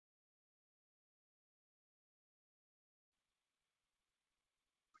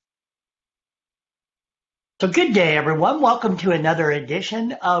So good day, everyone. Welcome to another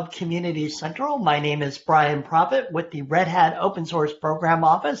edition of Community Central. My name is Brian Prophet with the Red Hat Open Source Program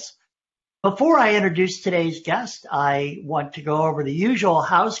Office. Before I introduce today's guest, I want to go over the usual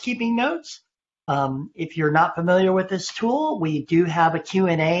housekeeping notes. If you're not familiar with this tool, we do have a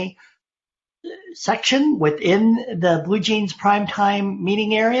Q&A section within the BlueJeans Primetime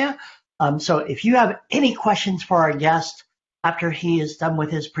meeting area. So if you have any questions for our guest after he is done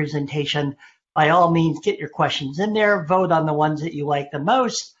with his presentation, by all means, get your questions in there. Vote on the ones that you like the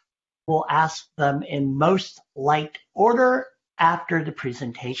most. We'll ask them in most liked order after the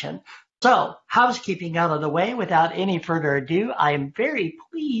presentation. So, housekeeping out of the way, without any further ado, I am very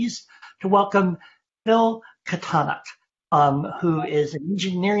pleased to welcome Phil Cattanach, who is an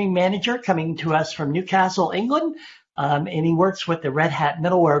engineering manager coming to us from Newcastle, England, and he works with the Red Hat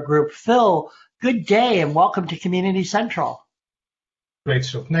Middleware Group. Phil, good day and welcome to Community Central. Great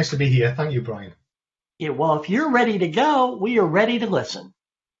stuff. Nice to be here. Thank you, Brian. Yeah, well, if you're ready to go, we are ready to listen.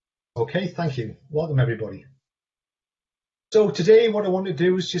 Okay, thank you. Welcome, everybody. So today what I want to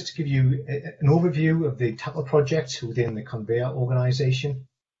do is just to give you an overview of the Tackle project within the Konveyor organization,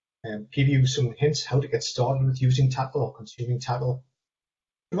 and give you some hints how to get started with using Tackle or consuming Tackle,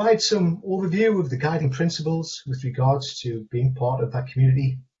 provide some overview of the guiding principles with regards to being part of that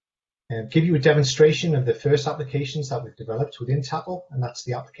community, and give you a demonstration of the first applications that we've developed within Tackle, and that's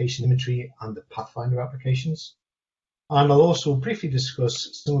the application inventory and the Pathfinder applications. And I'll also briefly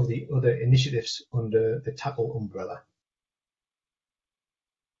discuss some of the other initiatives under the Tackle umbrella.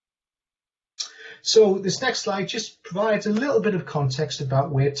 So this next slide just provides a little bit of context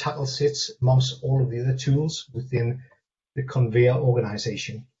about where Tackle sits amongst all of the other tools within the Konveyor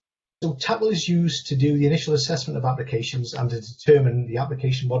organization. So Tackle is used to do the initial assessment of applications and to determine the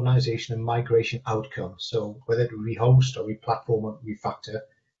application modernization and migration outcome. So whether to rehost or replatform or refactor,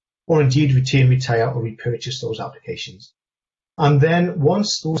 or indeed retain, retire or repurchase those applications. And then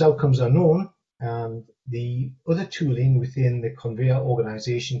once those outcomes are known, the other tooling within the Konveyor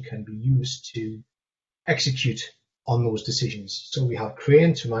organization can be used to execute on those decisions. So we have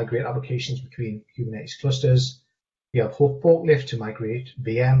Crane to migrate applications between Kubernetes clusters. We have Hook Forklift to migrate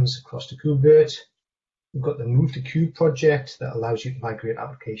VMs across to KubeVirt. We've got the Move to Kube project that allows you to migrate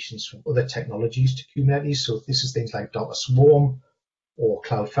applications from other technologies to Kubernetes. So this is things like Docker Swarm or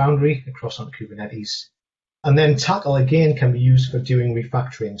Cloud Foundry across onto Kubernetes. And then Tackle again can be used for doing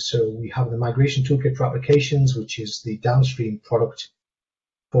refactoring. So we have the migration toolkit for applications, which is the downstream product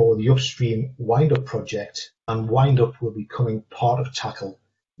for the upstream Windup project. And Windup will be becoming part of Tackle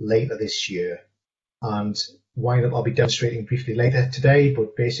later this year. And Windup I'll be demonstrating briefly later today,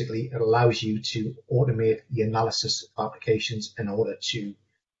 but basically it allows you to automate the analysis of applications in order to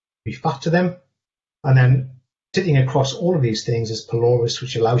refactor them. And then sitting across all of these things is Polaris,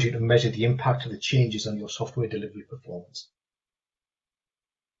 which allows you to measure the impact of the changes on your software delivery performance.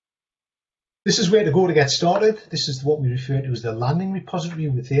 This is where to go to get started. This is what we refer to as the landing repository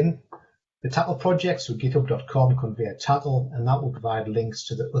within the Tackle project, so github.com Konveyor Tackle, and that will provide links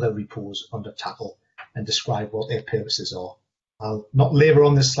to the other repos under Tackle and describe what their purposes are. I'll not labor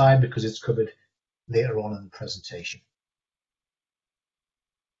on this slide because it's covered later on in the presentation.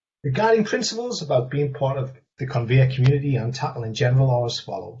 The guiding principles about being part of the Konveyor community and Tackle in general are as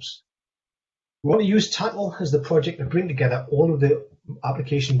follows. We want to use Tackle as the project to bring together all of the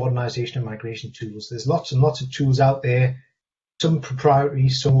application modernization and migration tools. There's lots and lots of tools out there, some proprietary,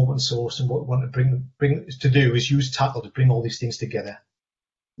 some open source, and what we want to bring to do is use Tackle to bring all these things together.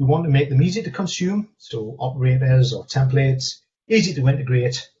 We want to make them easy to consume, so operators or templates, easy to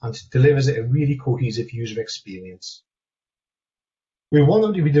integrate, and to deliver a really cohesive user experience. We want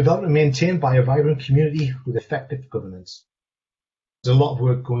them to be developed and maintained by a vibrant community with effective governance. There's a lot of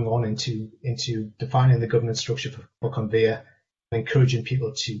work going on into defining the governance structure for Konveyor and encouraging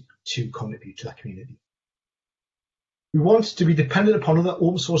people to contribute to that community. We want to be dependent upon other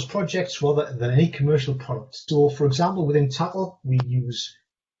open source projects rather than any commercial product. So, for example, within Tackle, we use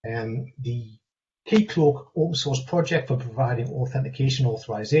the Keycloak open source project for providing authentication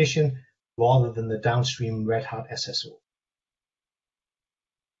authorization rather than the downstream Red Hat SSO.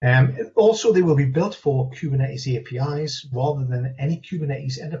 Also, they will be built for Kubernetes APIs rather than any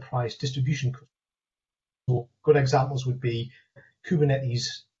Kubernetes enterprise distribution. So good examples would be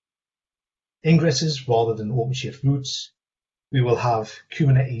Kubernetes ingresses rather than OpenShift routes. We will have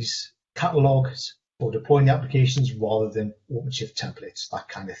Kubernetes catalogs for deploying the applications rather than OpenShift templates, that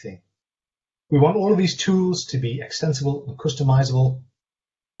kind of thing. We want all of these tools to be extensible and customizable,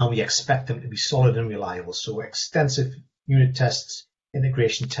 and we expect them to be solid and reliable. So extensive unit tests,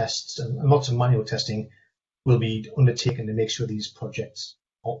 integration tests, and lots of manual testing will be undertaken to make sure these projects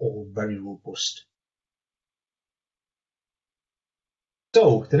are all very robust.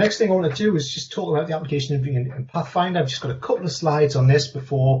 So the next thing I want to do is just talk about the application inventory in Pathfinder. I've just got a couple of slides on this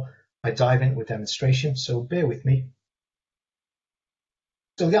before I dive into a demonstration, so bear with me.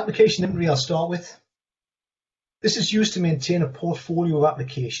 So the application inventory I'll start with. This is used to maintain a portfolio of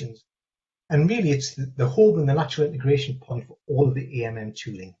applications, and really it's the hub and the natural integration point for all of the AMM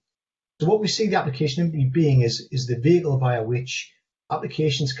tooling. So what we see the application inventory being is the vehicle via which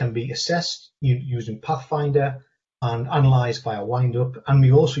applications can be assessed using Pathfinder and analysed via windup, and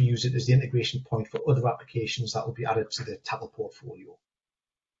we also use it as the integration point for other applications that will be added to the Tackle portfolio.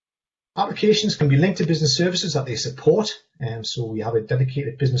 Applications can be linked to business services that they support, so we have a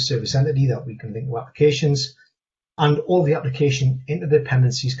dedicated business service entity that we can link to applications, and all the application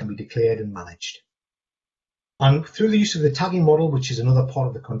interdependencies can be declared and managed. And through the use of the tagging model, which is another part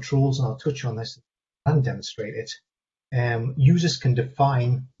of the controls, and I'll touch on this and demonstrate it, users can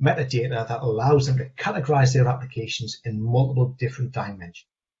define metadata that allows them to categorize their applications in multiple different dimensions.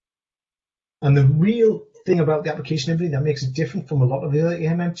 And the real thing about the application inventory that makes it different from a lot of the other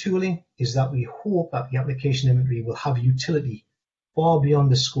AMM tooling is that we hope that the application inventory will have utility far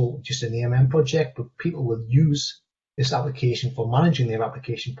beyond the scope of just an AMM project, but people will use this application for managing their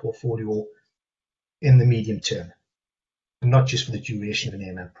application portfolio in the medium term, and not just for the duration of an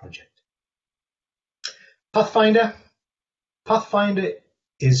AMM project. Pathfinder. Pathfinder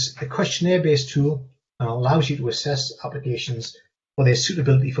is a questionnaire-based tool and allows you to assess applications for their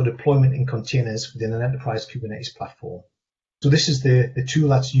suitability for deployment in containers within an enterprise Kubernetes platform. So this is the tool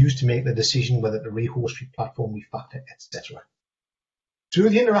that's used to make the decision whether to rehost, replatform, refactor, etc. Through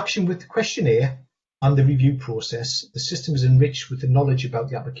the interaction with the questionnaire and the review process, the system is enriched with the knowledge about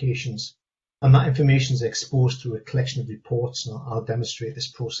the applications, and that information is exposed through a collection of reports, and I'll demonstrate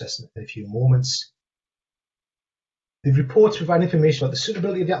this process in a few moments. The reports provide information about the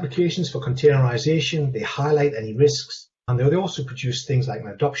suitability of the applications for containerization. They highlight any risks, and they also produce things like an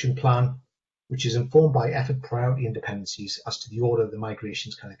adoption plan, which is informed by effort, priority, and dependencies as to the order the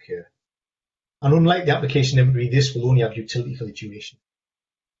migrations can occur. And unlike the application inventory, this will only have utility for the duration.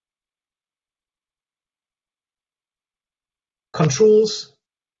 Controls.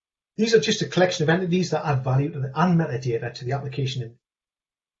 These are just a collection of entities that add value to and metadata to the application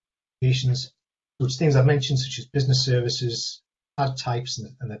applications. So it's things I've mentioned, such as business services, tag types,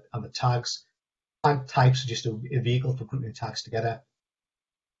 and the tags. Tag types are just a vehicle for grouping tags together.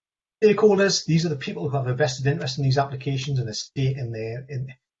 Stakeholders, these are the people who have a vested interest in these applications and a stake in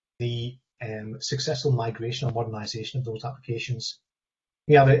the successful migration or modernization of those applications.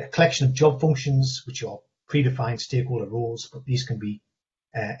 We have a collection of job functions, which are predefined stakeholder roles, but these can be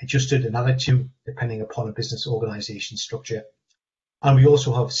adjusted and added to depending upon a business organization structure. And we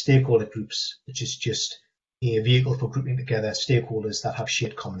also have stakeholder groups, which is just a vehicle for grouping together stakeholders that have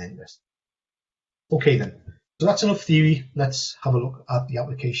shared common interests. Okay then, so that's enough theory. Let's have a look at the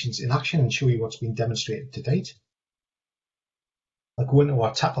applications in action and show you what's been demonstrated to date. I'll go into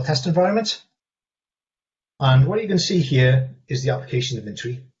our Tackle test environment. And what you can see here is the application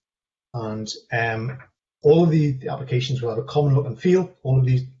inventory. And all of the applications will have a common look and feel. All of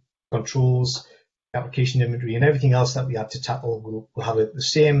these controls, application inventory, and everything else that we add to Tackle will have the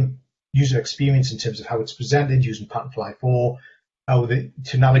same user experience in terms of how it's presented using Patternfly 4, how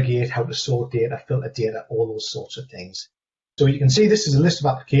to navigate, how to sort data, filter data, all those sorts of things. So you can see this is a list of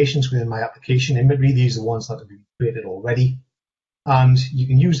applications within my application inventory. These are the ones that have been created already. And you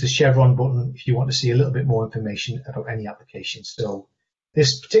can use the chevron button if you want to see a little bit more information about any application. So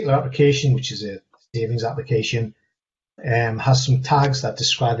this particular application, which is a savings application, has some tags that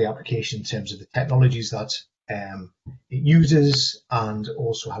describe the application in terms of the technologies that it uses and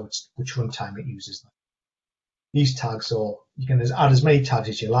also which runtime it uses. These tags you can add as many tags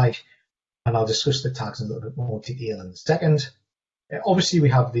as you like, and I'll discuss the tags in a little bit more detail in a second. Obviously, we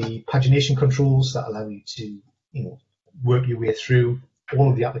have the pagination controls that allow you to work your way through all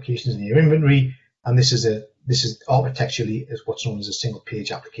of the applications in your inventory, and this is architecturally is what's known as a single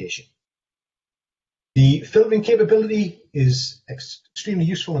page application. The filtering capability is extremely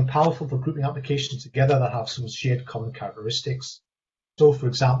useful and powerful for grouping applications together that have some shared common characteristics. So, for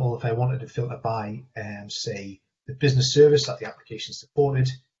example, if I wanted to filter by, say, the business service that the application supported,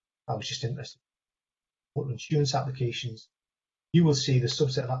 I was just interested in insurance applications, you will see the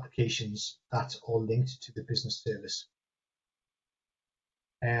subset of applications that are linked to the business service.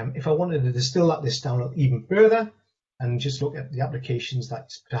 If I wanted to distill this down even further, and just look at the applications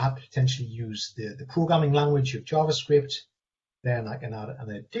that perhaps potentially use the programming language of JavaScript, then I can add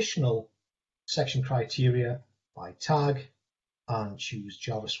an additional section criteria by tag and choose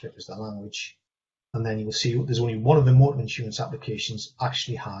JavaScript as the language. And then you will see there's only one of the motor insurance applications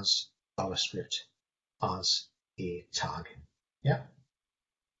actually has JavaScript as a tag. Yeah.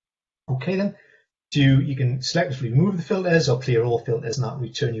 Okay then, you can selectively remove the filters or clear all filters, and that will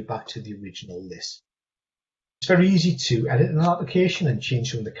return you back to the original list. It's very easy to edit an application and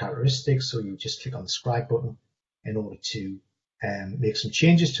change some of the characteristics, so you just click on the scribe button in order to make some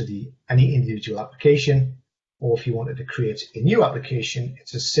changes to any individual application, or if you wanted to create a new application,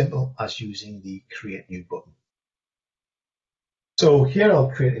 it's as simple as using the create new button. So here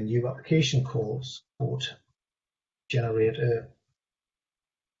I'll create a new application called code generator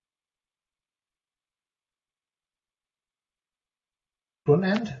front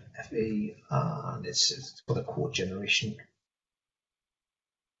end, FE, and it's for the code generation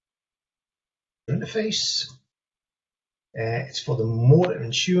interface. It's for the motor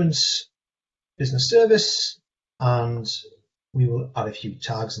insurance business service, and we will add a few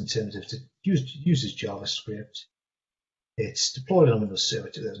tags in terms of it uses JavaScript. It's deployed on Windows Server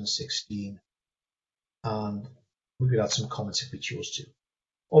 2016, and we could add some comments if we chose to.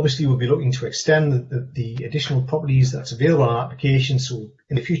 Obviously, we'll be looking to extend the additional properties that's available on our application. So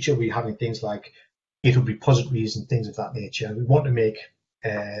in the future, we'll be having things like GitHub repositories and things of that nature. We want to make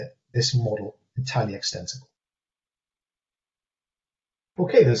this model entirely extensible.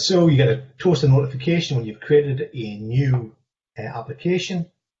 Okay, then, so you get a toaster notification when you've created a new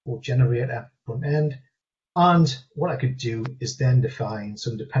application or generator front end. And what I could do is then define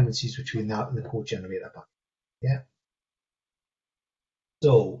some dependencies between that and the code generator back. Yeah.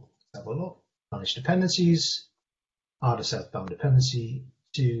 So let's have a look. Manage dependencies, add a southbound dependency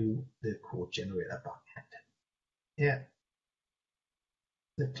to the code generator backend. Yeah.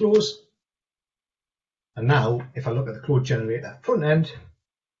 Click close. And now, if I look at the code generator front end,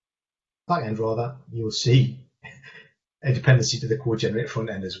 backend rather, you will see a dependency to the code generator front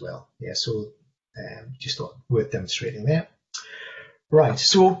end as well. Yeah. So just thought worth demonstrating there. Right,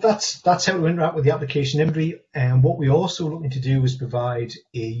 so that's how to interact with the application inventory. And what we're also looking to do is provide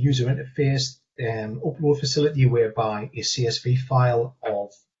a user interface upload facility whereby a CSV file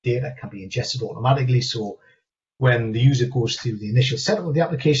of data can be ingested automatically. So when the user goes through the initial setup of the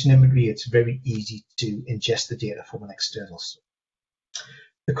application inventory, it's very easy to ingest the data from an external source.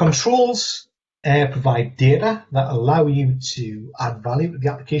 The controls provide data that allow you to add value to the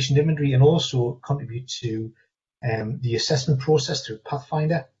application inventory and also contribute to the assessment process through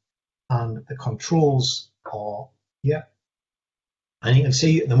Pathfinder. And the controls are here. And you can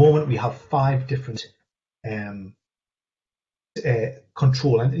see at the moment we have 5 different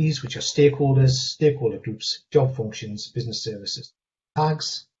control entities, which are stakeholders, stakeholder groups, job functions, business services,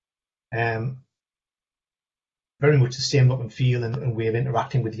 tags. Very much the same look and feel and way of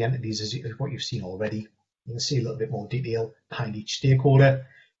interacting with the entities as what you've seen already. You can see a little bit more detail behind each stakeholder.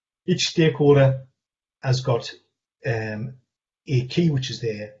 Each stakeholder has got a key, which is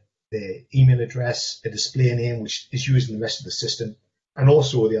their email address, a display name, which is used in the rest of the system, and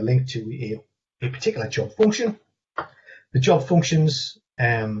also they're linked to a particular job function. The job functions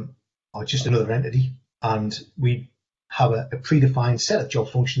are just another entity, and we have a predefined set of job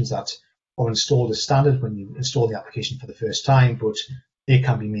functions that are installed as standard when you install the application for the first time, but they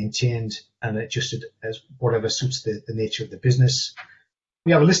can be maintained and adjusted as whatever suits the nature of the business.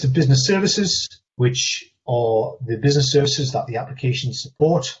 We have a list of business services, which are the business services that the applications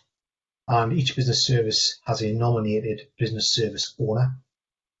support, and each business service has a nominated business service owner.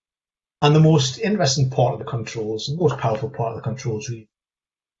 And the most interesting part of the controls, the most powerful part of the controls, really,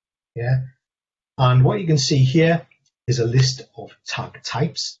 yeah. And what you can see here is a list of tag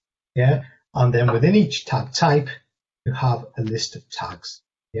types, yeah. And then within each tag type, you have a list of tags,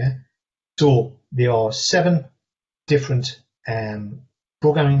 yeah. So there are 7 different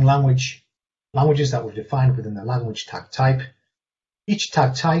programming languages that we've defined within the language tag type. Each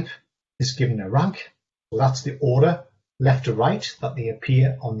tag type is given a rank, so that's the order left to right that they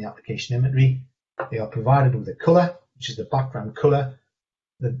appear on the application inventory. They are provided with a color, which is the background color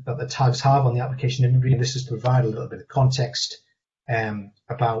that the tags have on the application inventory. And this is to provide a little bit of context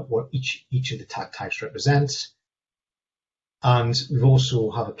about what each of the tag types represents. And we also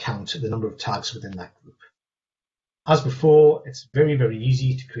have a count of the number of tags within that group. As before, it's very, very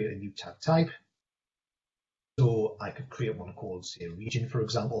easy to create a new tag type. So I could create one called, say, region, for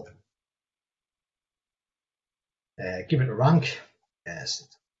example. Give it a rank, 8,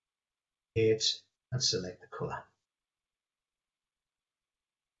 and select the color.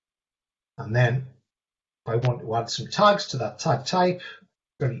 And then if I want to add some tags to that tag type,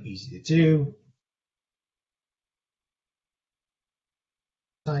 very easy to do.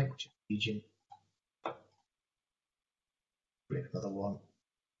 Type, which is region. Create another one,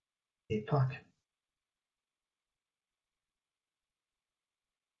 APAC.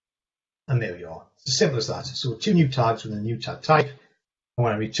 And there we are. It's as simple as that. So 2 new tags with a new tag type. And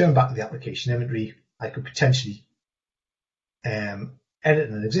when I return back to the application inventory, I could potentially edit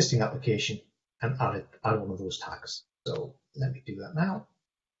an existing application and add one of those tags. So let me do that now.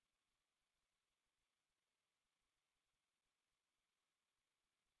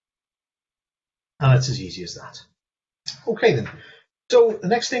 And it's as easy as that. Okay then. So the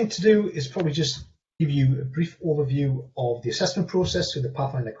next thing to do is probably just give you a brief overview of the assessment process through the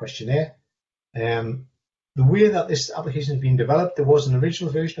Pathfinder questionnaire. The way that this application has been developed, there was an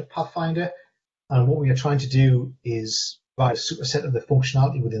original version of Pathfinder, and what we are trying to do is provide a superset of the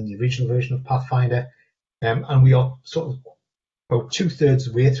functionality within the original version of Pathfinder, and we are sort of about 2/3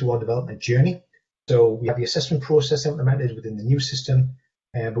 of the way through our development journey. So we have the assessment process implemented within the new system,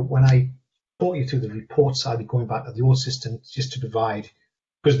 but when I talk you through the reports, I'll be going back to the old system just to provide,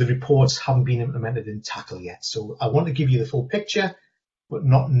 because the reports haven't been implemented in Tackle yet. So I want to give you the full picture, but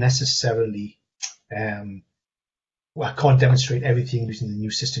not necessarily, well, I can't demonstrate everything using the new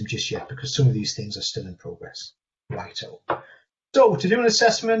system just yet because some of these things are still in progress. Righto. So to do an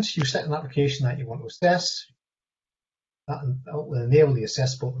assessment, you select an application that you want to assess. That will enable the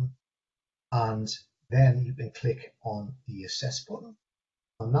assess button, and then you can click on the assess button,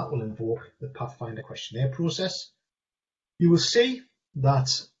 and that will invoke the Pathfinder questionnaire process. You will see that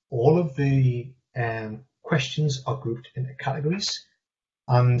all of the questions are grouped into categories,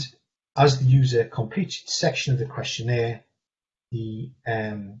 and as the user completes each section of the questionnaire,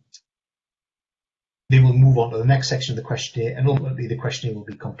 they will move on to the next section of the questionnaire, and ultimately the questionnaire will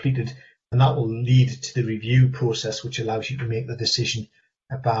be completed, and that will lead to the review process, which allows you to make the decision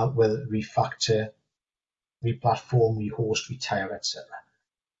about whether to refactor, replatform, rehost, retire, etc.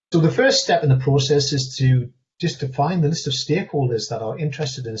 So the first step in the process is to just define the list of stakeholders that are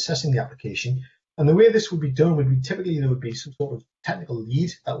interested in assessing the application. And the way this would be done would be typically there would be some sort of technical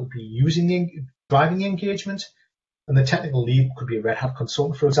lead that would be driving the engagement. And the technical lead could be a Red Hat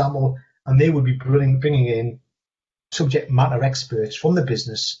consultant, for example, and they would be bringing in subject matter experts from the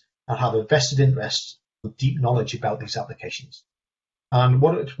business that have a vested interest and deep knowledge about these applications. And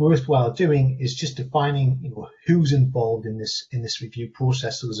what it's worthwhile doing is just defining, who's involved in this review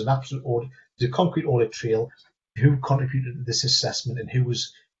process. So there's an absolute audit, there's a concrete audit trail, who contributed to this assessment, and who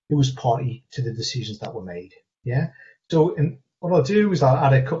was party to the decisions that were made. Yeah. So what I'll do is I'll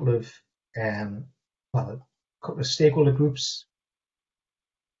add a couple of stakeholder groups,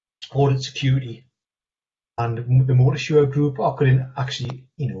 audit security, and the motor sure group. I could actually,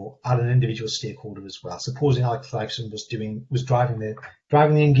 add an individual stakeholder as well. Supposing Alex Lifeson was driving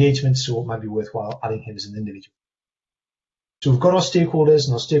the engagement, so it might be worthwhile adding him as an individual. So we've got our stakeholders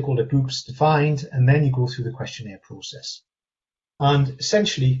and our stakeholder groups defined, and then you go through the questionnaire process. And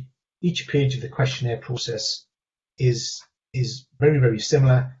essentially, each page of the questionnaire process is very, very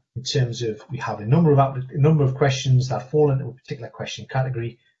similar in terms of we have a number of questions that fall into a particular question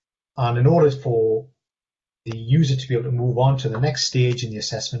category, and in order for the user to be able to move on to the next stage in the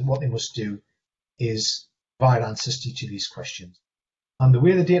assessment, what they must do is provide answers to each of these questions. And the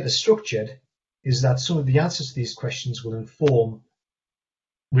way the data is structured is that some of the answers to these questions will inform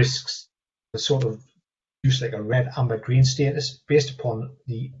risks, the sort of use like a red, amber, green status based upon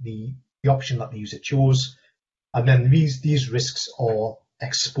the option that the user chose. And then these risks are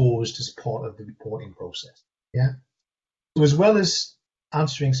exposed as part of the reporting process. Yeah. So as well as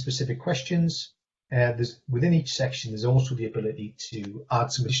answering specific questions, within each section, there's also the ability to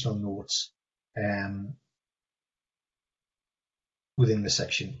add some additional notes within the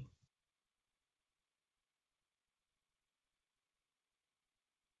section.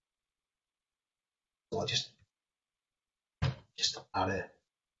 So I'll just add a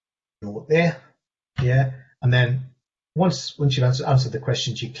note there, yeah, and then once you've answered the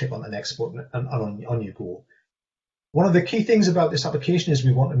questions, you click on the next button and on you go. One of the key things about this application is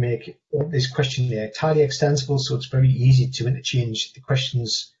we want to make this questionnaire entirely extensible, so it's very easy to interchange the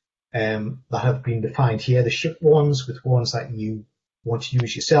questions that have been defined here, the shipped ones with ones that you want to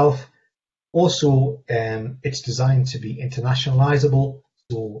use yourself. Also, it's designed to be internationalizable,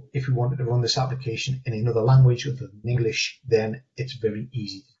 so if you wanted to run this application in another language other than English, then it's very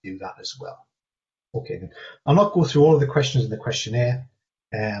easy to do that as well. Okay, then I'll not go through all of the questions in the questionnaire.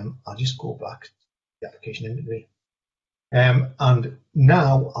 I'll just go back to the application inventory. And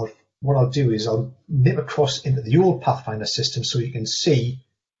now what I'll do is I'll nip across into the old Pathfinder system so you can see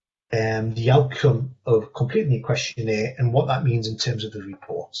the outcome of completing the questionnaire and what that means in terms of the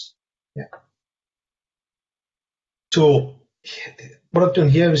reports. Yeah. So what I've done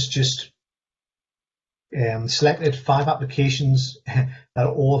here is just selected 5 applications that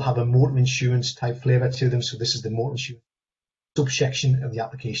all have a motor insurance type flavor to them. So this is the motor insurance subsection of the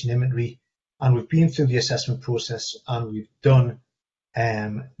application inventory. And we've been through the assessment process and we've done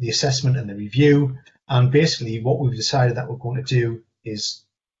the assessment and the review. And basically what we've decided that we're going to do is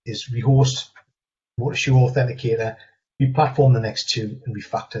rehost, motor shoe authenticator, replatform the next two, and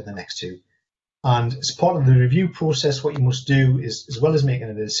refactor the next two. And as part of the review process, what you must do is, as well as making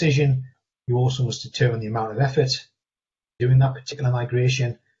a decision, you also must determine the amount of effort doing that particular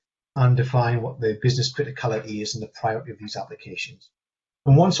migration and define what the business criticality is and the priority of these applications.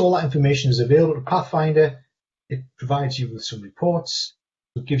 And once all that information is available to Pathfinder, it provides you with some reports.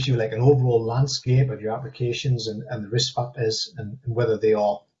 It gives you like an overall landscape of your applications and the risk factors and whether they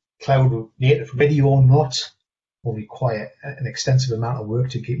are cloud native ready or not, or require an extensive amount of work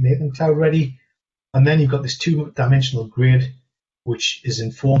to make them cloud ready. And then you've got this two-dimensional grid, which is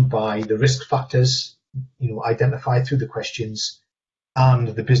informed by the risk factors, identified through the questions, and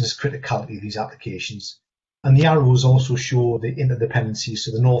the business criticality of these applications. And the arrows also show the interdependencies,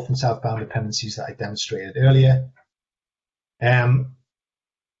 so the north and southbound dependencies that I demonstrated earlier. And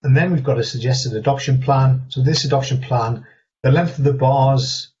then we've got a suggested adoption plan. So this adoption plan, the length of the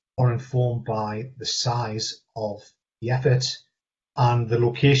bars are informed by the size of the effort, and the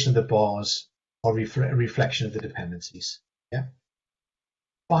location of the bars are a reflection of the dependencies. Yeah.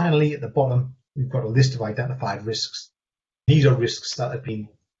 Finally, at the bottom, we've got a list of identified risks. These are risks that have been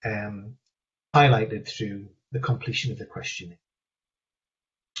highlighted through the completion of the questionnaire.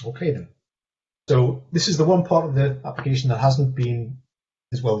 Okay then. So this is the one part of the application that hasn't been,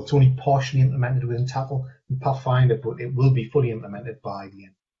 as well, it's only partially implemented within Tackle and Pathfinder, but it will be fully implemented by the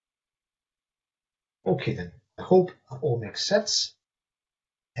end. Okay then, I hope that all makes sense.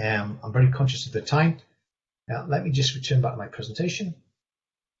 I'm very conscious of the time. Let me just return back to my presentation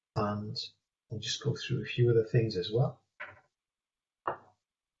and I'll just go through a few other things as well.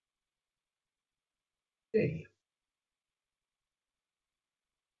 Okay.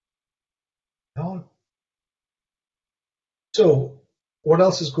 So what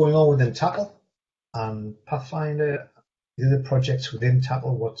else is going on within Tackle and Pathfinder, the other projects within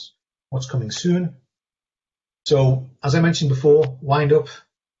Tackle, what's coming soon? So as I mentioned before, wind up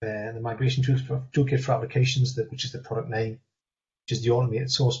the migration toolkit for applications, which is the product name, which is the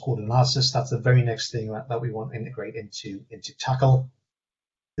automated source code analysis. That's the very next thing that we want to integrate into Tackle.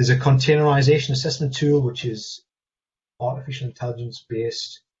 There's a containerization assessment tool, which is artificial intelligence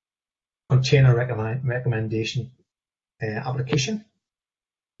based container recommendation application.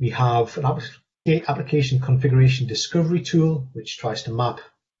 We have an application configuration discovery tool, which tries to map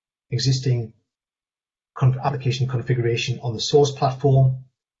existing application configuration on the source platform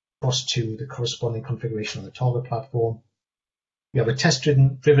across to the corresponding configuration on the target platform. We have a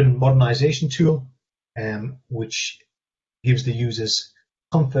test-driven modernization tool, which gives the users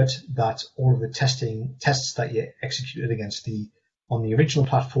comfort that all of the tests that you executed against on the original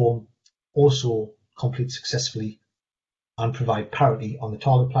platform also complete successfully and provide parity on the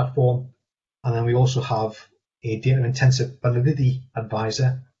target platform. And then we also have a data-intensive validity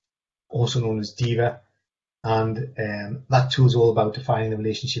advisor, also known as DIVA, and that tool is all about defining the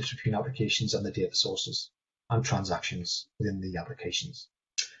relationships between applications and the data sources and transactions within the applications.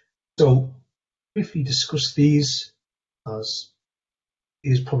 So briefly discuss these, as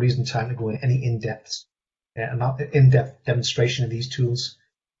it probably isn't time to go into any in-depth demonstration of these tools.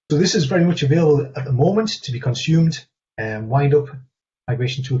 So this is very much available at the moment to be consumed. Wind up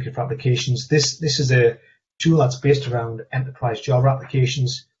migration toolkit for applications. This is a tool that's based around enterprise Java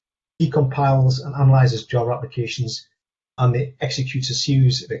applications. He compiles and analyzes Java applications, and it executes a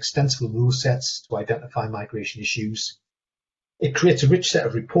series of extensible rule sets to identify migration issues. It creates a rich set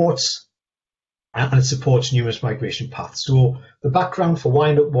of reports, and it supports numerous migration paths. So the background for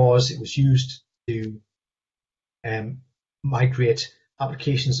Windup was it was used to migrate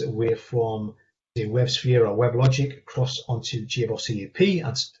applications away from the WebSphere or WebLogic across onto JBoss EAP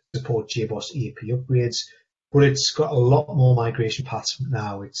and support JBoss EAP upgrades. But it's got a lot more migration paths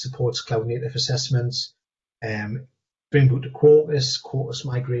now. It supports cloud native assessments, Spring Boot to Quartus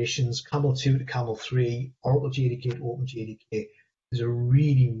migrations, Camel 2 to Camel 3, Oracle JDK to OpenJDK. There's a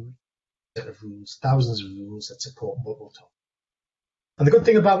really set of rules, thousands of rules that support multiple topics. And the good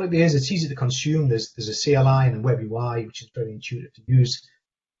thing about it is it's easy to consume. There's a CLI and a web UI, which is very intuitive to use.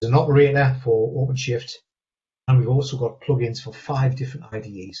 There's an operator for OpenShift. And we've also got plugins for 5 different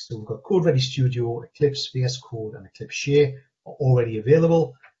IDEs. So we've got Code Ready Studio, Eclipse, VS Code, and Eclipse Share are already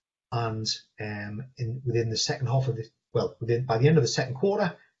available. And within the second half of by the end of the second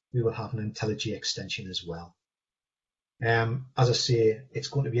quarter, we will have an IntelliJ extension as well. As I say, it's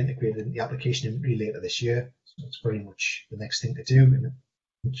going to be integrated in the application really later this year. So it's very much the next thing to do in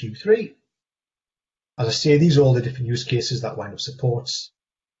Q3. As I say, these are all the different use cases that Windup supports.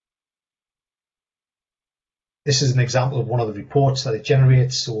 This is an example of one of the reports that it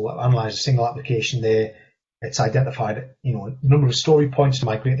generates. So I'll analyze a single application there. It's identified, a number of story points to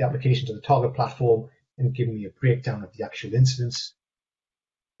migrate the application to the target platform and giving me a breakdown of the actual incidents,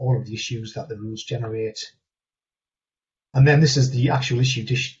 all of the issues that the rules generate. And then this is the actual issue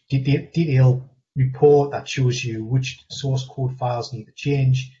detail report that shows you which source code files need to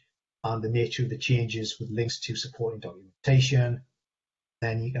change and the nature of the changes with links to supporting documentation.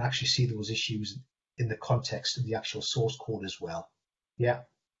 Then you can actually see those issues in the context of the actual source code as well. Yeah.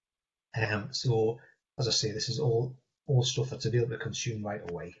 So as I say, this is all stuff that's available to consume right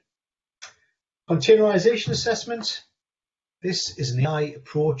away. Containerization assessment. This is an AI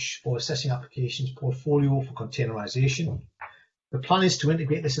approach for assessing applications portfolio for containerization. The plan is to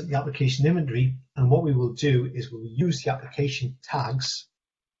integrate this into the application inventory, and what we will do is we will use the application tags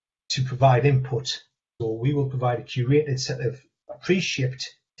to provide input. So we will provide a curated set of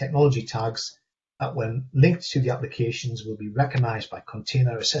pre-shipped technology tags that, when linked to the applications, will be recognized by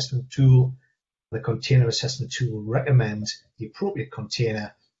container assessment tool. The container assessment tool will recommend the appropriate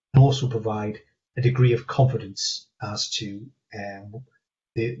container and also provide a degree of confidence as to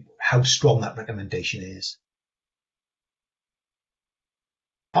how strong that recommendation is.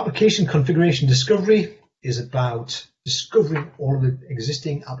 Application configuration discovery is about discovering all of the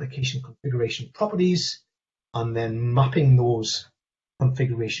existing application configuration properties and then mapping those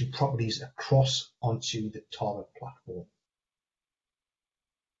configuration properties across onto the target platform.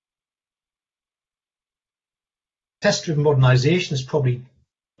 Test-driven modernization is probably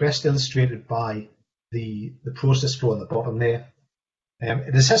best illustrated by the process flow on the bottom there.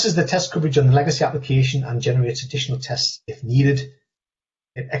 It assesses the test coverage on the legacy application and generates additional tests if needed.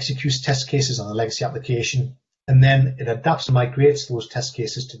 It executes test cases on the legacy application, and then it adapts and migrates those test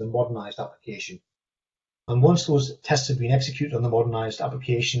cases to the modernized application. And once those tests have been executed on the modernized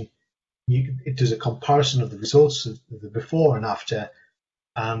application, it does a comparison of the results of the before and after,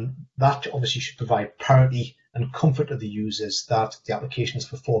 and that obviously should provide parity and comfort to the users that the application is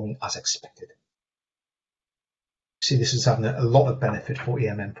performing as expected. See, this is having a lot of benefit for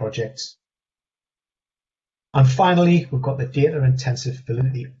AMN projects. And finally, we've got the data intensive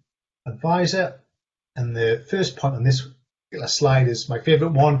validity advisor. And the first point on this particular slide is my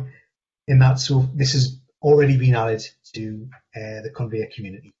favorite one, in that so this has already been added to the Konveyor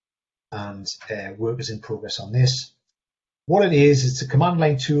community, and work is in progress on this. What it is, it's a command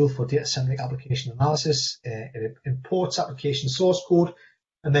line tool for data-centric application analysis. It imports application source code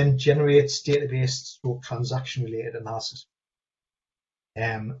and then generates database or transaction-related analysis.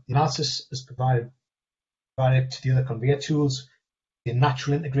 The analysis is provided to the other Konveyor tools. The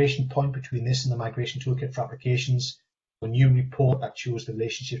natural integration point between this and the migration toolkit for applications, a new report that shows the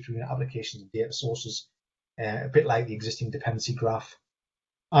relationship between applications and data sources, a bit like the existing dependency graph.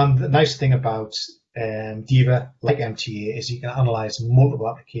 And the nice thing about Diva, like MTA, is you can analyze multiple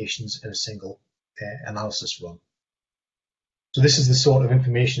applications in a single analysis run. So this is the sort of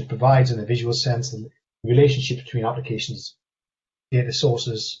information it provides in a visual sense, the relationship between applications, data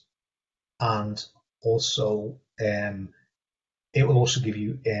sources, and also it will also give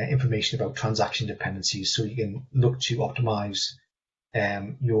you information about transaction dependencies, so you can look to optimize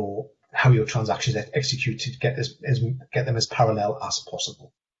how your transactions execute to get them as parallel as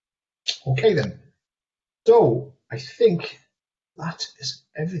possible. Okay then, so I think that is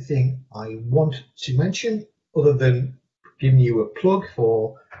everything I want to mention, other than giving you a plug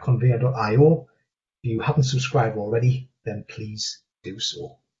for Konveyor.io. If you haven't subscribed already, then please do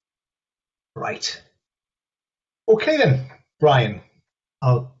so. Right. Okay then, Brian,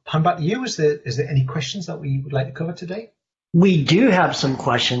 I'll hand back to you. Is there any questions that we would like to cover today? We do have some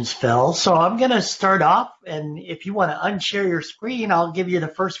questions, Phil. So I'm going to start off, and if you want to unshare your screen, I'll give you the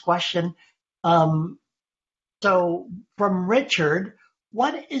first question. So from Richard,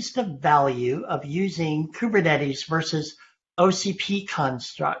 what is the value of using Kubernetes versus OCP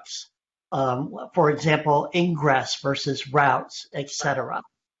constructs? For example, ingress versus routes, etc.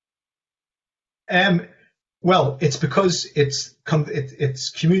 Well, it's because it's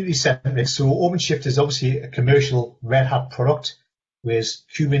community centric. So OpenShift is obviously a commercial Red Hat product, whereas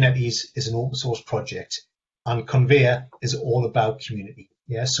Kubernetes is an open source project, and Konveyor is all about community.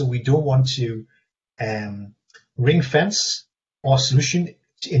 Yeah, so we don't want to ring fence our solution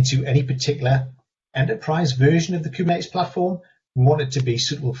into any particular enterprise version of the Kubernetes platform. We want it to be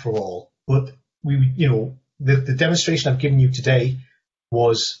suitable for all. But the demonstration I've given you today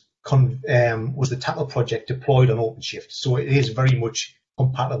was the Tackle project deployed on OpenShift, so it is very much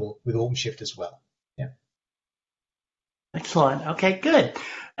compatible with OpenShift as well. Yeah. Excellent. Okay, good.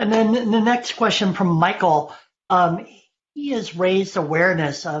 And then the next question from Michael. he has raised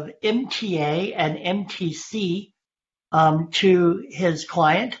awareness of MTA and MTC to his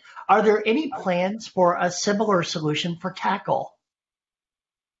client. Are there any plans for a similar solution for tackle?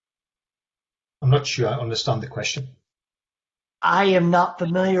 I'm not sure I understand the question. I am not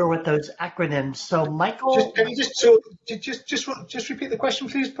familiar with those acronyms. So, Michael, Can you just repeat the question,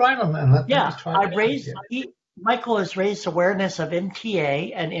 please, Brian, and let me yeah, try it. Michael has raised awareness of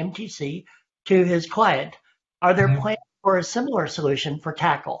MTA and MTC to his client. Are there Mhm. plans for a similar solution for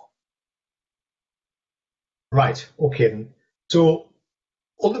tackle? Right. Okay. Then. So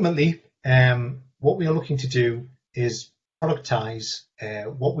ultimately, what we are looking to do is productize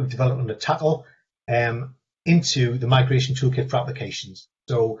what we've developed under Tackle into the migration toolkit for applications.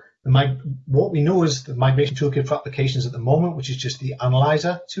 So what we know is the migration toolkit for applications at the moment, which is just the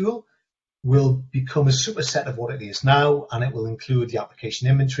analyzer tool, will become a superset of what it is now, and it will include the application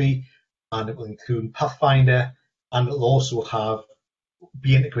inventory, and it will include Pathfinder, and it will also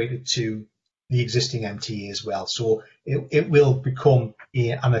be integrated to the existing MTA as well. So it will become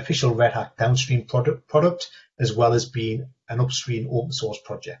an official Red Hat downstream product as well as being an upstream open source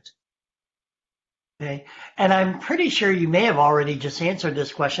project. Okay. And I'm pretty sure you may have already just answered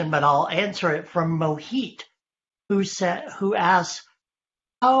this question, but I'll answer it from Mohit, who asks,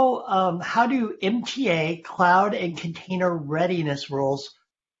 how do MTA cloud and container readiness rules,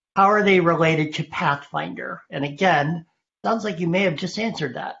 how are they related to Pathfinder? And again, sounds like you may have just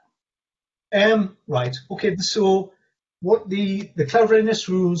answered that. Right. Okay. So what the cloud readiness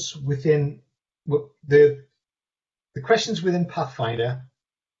rules within the questions within Pathfinder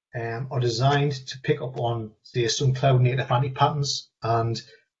are designed to pick up on, say, some cloud native anti-patterns, and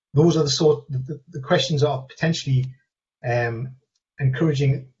those are the questions are potentially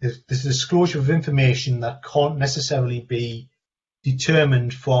encouraging the disclosure of information that can't necessarily be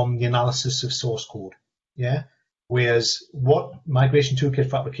determined from the analysis of source code. Yeah. Whereas what Migration Toolkit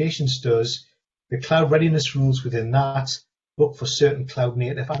for Applications does, the cloud readiness rules within that look for certain cloud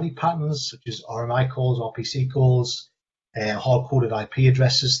native anti-patterns, such as RMI calls, RPC calls, hard-coded IP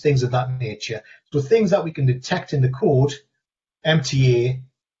addresses, things of that nature. So things that we can detect in the code, MTA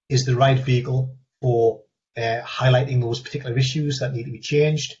is the right vehicle for highlighting those particular issues that need to be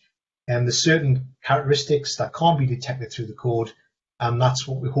changed. And there's certain characteristics that can't be detected through the code, and that's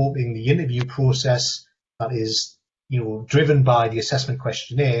what we're hoping the interview process that is, driven by the assessment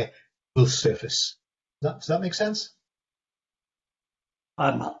questionnaire will surface. Does that make sense?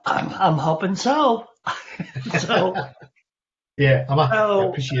 I'm hoping so. So, yeah, I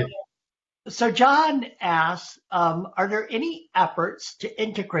appreciate it. So John asks, are there any efforts to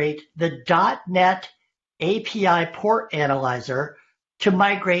integrate the .NET API port analyzer to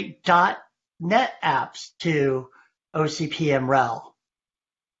migrate .NET apps to OCP MREL?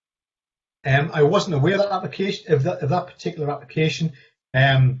 I wasn't aware of that application, of that particular application.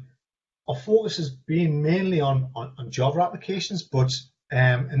 Our focus has been mainly on Java applications, but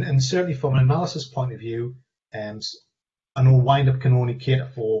and certainly from an analysis point of view, I know Windup can only cater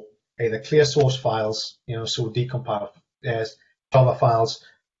for either clear source files, so decompile Java files.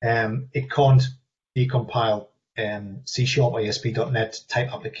 It can't decompile C# or ASP.NET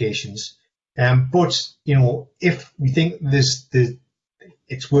type applications. But if we think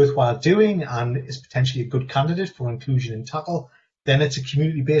it's worthwhile doing and is potentially a good candidate for inclusion in Tackle, then it's a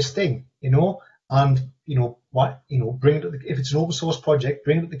community-based thing, and bring it if it's an open source project,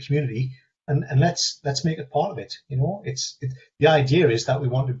 bring it to the community, and let's make it part of it. The idea is that we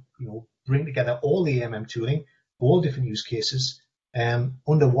want to bring together all the AMM tooling, all different use cases,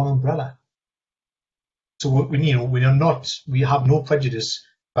 under one umbrella. So we have no prejudice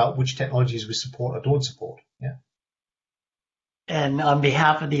about which technologies we support or don't support. Yeah. And on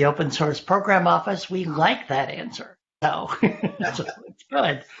behalf of the Open Source Program Office, we like that answer. So it's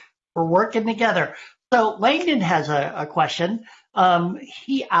good. We're working together. So Langdon has a question.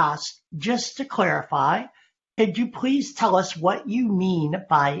 He asked, just to clarify, could you please tell us what you mean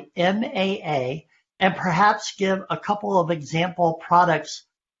by MAA and perhaps give a couple of example products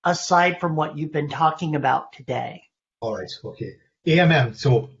aside from what you've been talking about today? All right. Okay. AMM.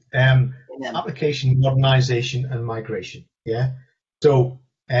 So application modernization and migration. Yeah. So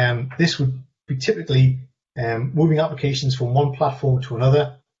this would be typically moving applications from one platform to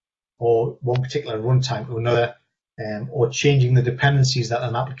another, or one particular runtime to another, or changing the dependencies that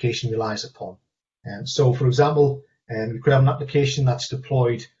an application relies upon. So, for example, you could have an application that's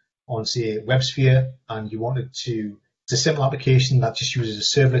deployed on, say, WebSphere, and you wanted to, it's a simple application that just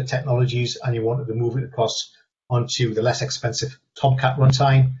uses servlet technologies, and you wanted to move it across onto the less expensive Tomcat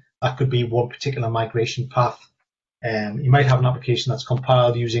runtime. That could be one particular migration path. You might have an application that's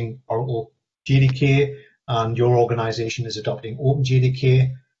compiled using Oracle JDK, and your organization is adopting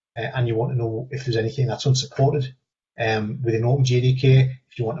OpenJDK, and you want to know if there's anything that's unsupported within OpenJDK,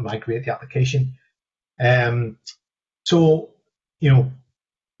 if you want to migrate the application. So,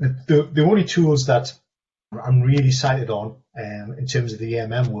 the only tools that I'm really cited on in terms of the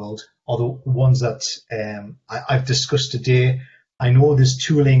AMM world are the ones that I've discussed today. I know there's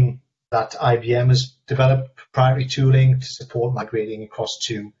tooling that IBM has developed, proprietary tooling to support migrating across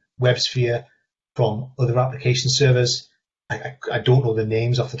to WebSphere from other application servers. I don't know the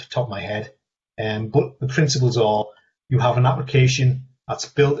names off the top of my head, but the principles are you have an application that's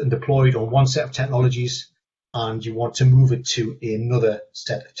built and deployed on one set of technologies, and you want to move it to another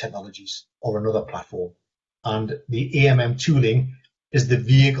set of technologies or another platform. And the AMM tooling is the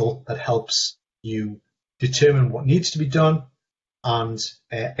vehicle that helps you determine what needs to be done and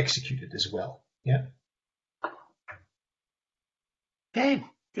execute it as well. Yeah. Okay,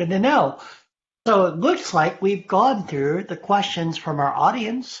 good to know. So it looks like we've gone through the questions from our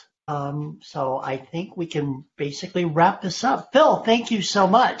audience. So I think we can basically wrap this up. Phil, thank you so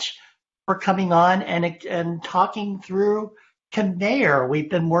much for coming on and talking through Konveyor. We've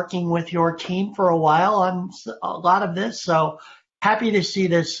been working with your team for a while on a lot of this, so happy to see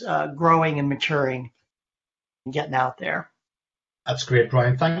this growing and maturing and getting out there. That's great,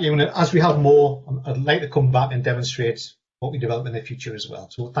 Brian. Thank you. And as we have more, I'd like to come back and demonstrate what we develop in the future as well.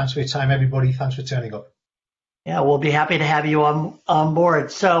 So thanks for your time, everybody. Thanks for turning up. Yeah, we'll be happy to have you on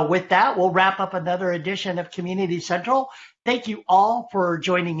board. So with that, we'll wrap up another edition of Community Central. Thank you all for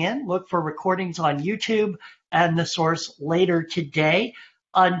joining in. Look for recordings on YouTube and the source later today.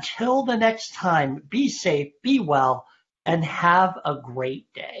 Until the next time, be safe, be well, and have a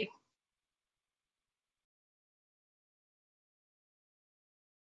great day.